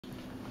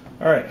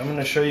Alright, I'm going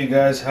to show you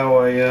guys how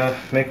I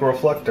make a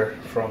reflector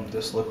from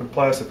this liquid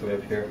plastic we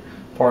have here.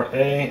 Part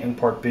A and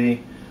Part B.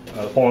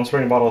 The Poland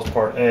spring bottle is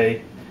Part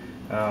A,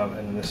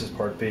 and this is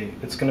Part B.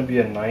 It's going to be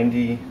a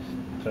 90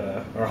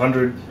 or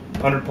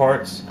 100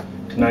 parts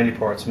to 90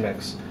 parts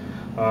mix.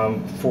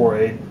 For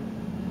a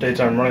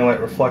daytime running light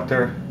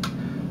reflector,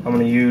 I'm going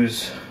to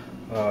use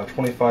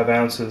 25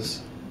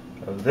 ounces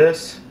of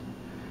this,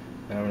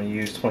 and I'm going to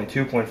use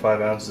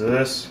 22.5 ounces of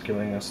this,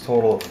 giving us a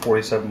total of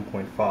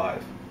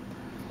 47.5.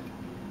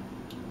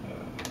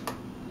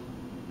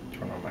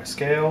 Turn on my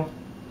scale,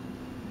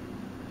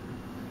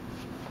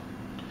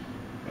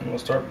 and we'll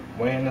start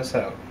weighing this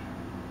out.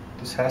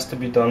 This has to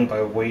be done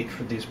by weight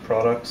for these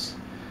products.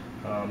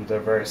 They're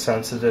very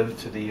sensitive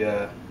to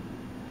the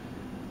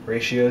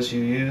ratios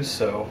you use,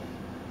 so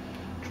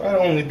try to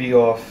only be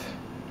off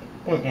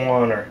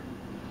 0.1 or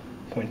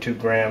 0.2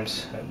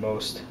 grams at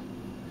most.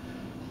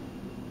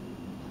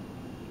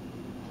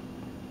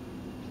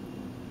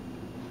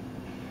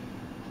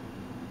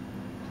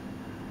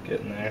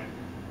 Getting there.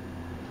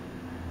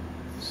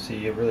 See,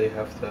 you really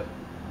have to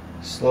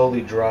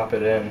slowly drop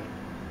it in.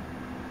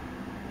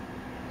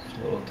 This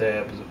little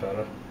dab is about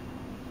a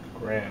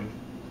gram.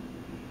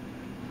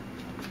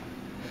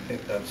 I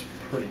think that's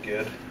pretty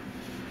good.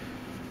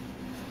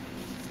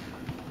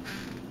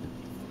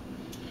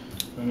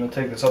 I'm going to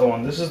take this other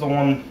one. This is the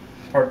one,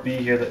 Part B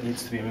here, that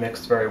needs to be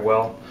mixed very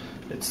well.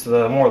 It's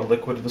the more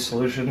liquid of the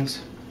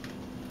solutions.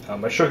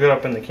 I shook it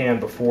up in the can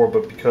before,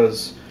 but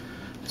because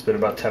it's been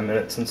about 10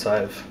 minutes since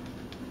I've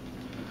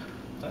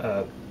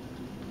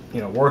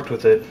worked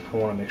with it, I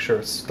want to make sure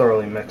it's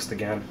thoroughly mixed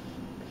again.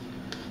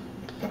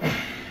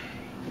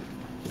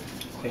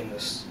 Clean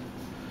this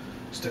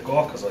stick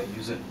off because I'll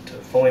use it to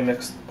fully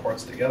mix the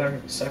parts together in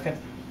a second.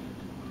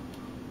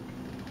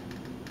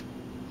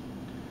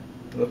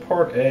 The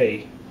Part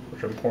A,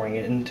 which I'm pouring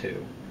it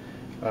into,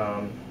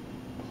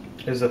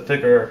 is a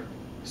thicker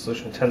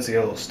solution. It tends to get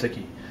a little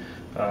sticky,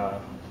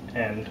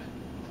 and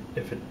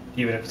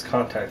even if it's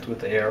contact with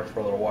the air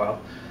for a little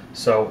while.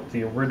 So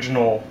the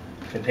original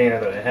container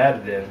that I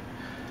had it in,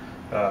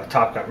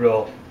 top got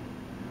real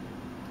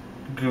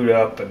gooed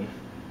up and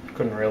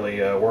couldn't really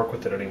work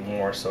with it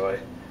anymore, so I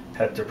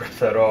had to rip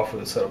that off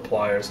with a set of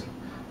pliers and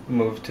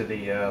move to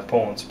the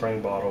Poland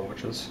spring bottle,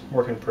 which is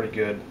working pretty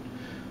good.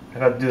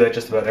 I've had to do that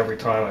just about every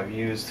time I've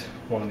used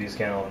one of these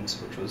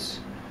gallons, which was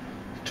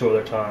 2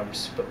 other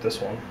times, but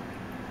this one.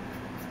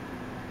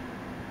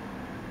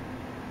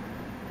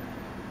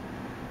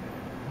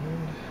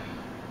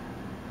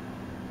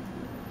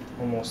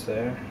 Almost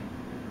there.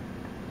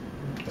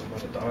 I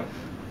might have done it.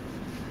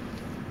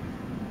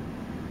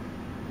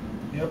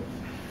 Yep.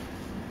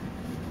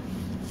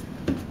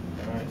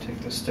 Alright, take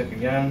this stick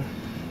again,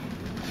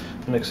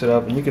 mix it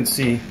up, and you can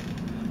see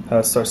how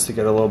it starts to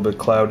get a little bit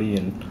cloudy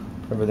and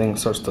everything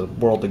starts to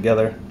whirl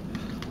together.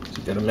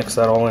 So you gotta mix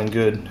that all in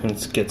good, and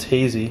it gets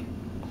hazy.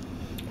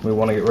 We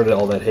want to get rid of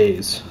all that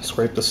haze.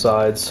 Scrape the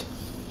sides.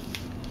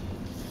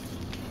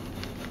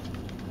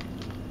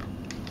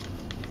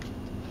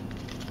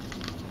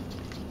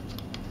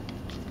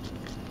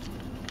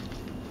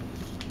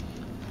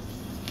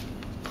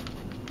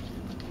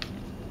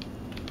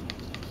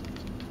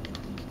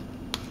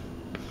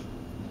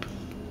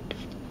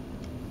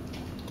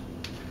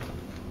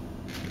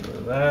 Get rid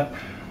of that.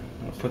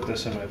 I'll put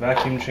this in my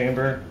vacuum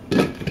chamber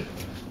and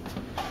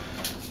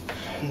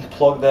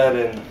plug that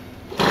in.